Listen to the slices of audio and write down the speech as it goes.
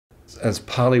as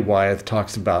Polly Wyeth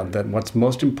talks about, that what's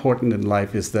most important in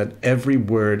life is that every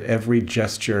word, every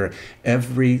gesture,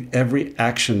 every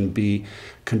action be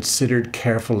considered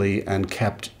carefully and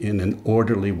kept in an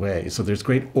orderly way. So there's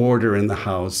great order in the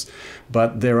house,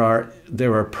 but there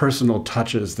are personal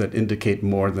touches that indicate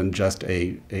more than just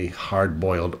a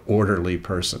hard-boiled, orderly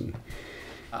person.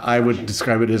 I would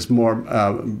describe it as more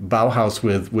Bauhaus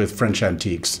with French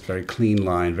antiques. Very clean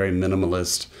line, very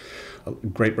minimalist,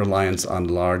 great reliance on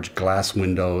large glass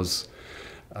windows,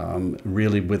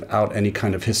 really without any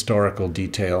kind of historical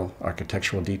detail,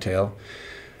 architectural detail.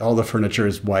 All the furniture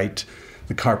is white.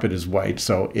 The carpet is white,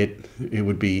 so it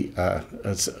would be a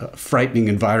frightening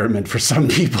environment for some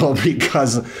people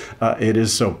because it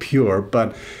is so pure,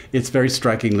 but it's very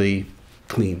strikingly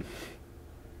clean.